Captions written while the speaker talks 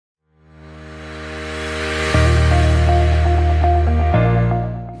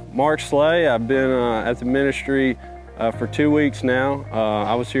Mark Slay. I've been at the ministry for 2 weeks now.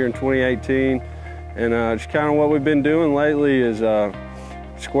 I was here in 2018, and just kind of what we've been doing lately is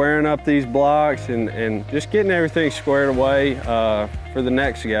squaring up these blocks and just getting everything squared away for the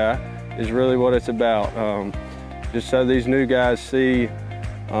next guy is really what it's about. Just so these new guys see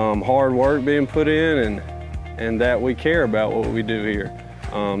hard work being put in and that we care about what we do here.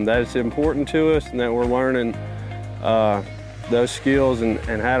 That it's important to us and that we're learning those skills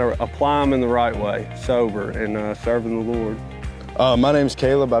and how to apply them in the right way, sober and serving the Lord. My name's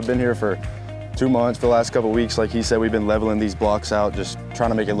Caleb. I've been here for 2 months. For the last couple of weeks, like he said, we've been leveling these blocks out, just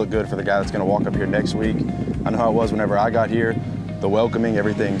trying to make it look good for the guy that's gonna walk up here next week. I know how it was whenever I got here. The welcoming,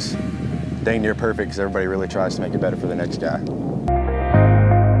 everything's dang near perfect because everybody really tries to make it better for the next guy.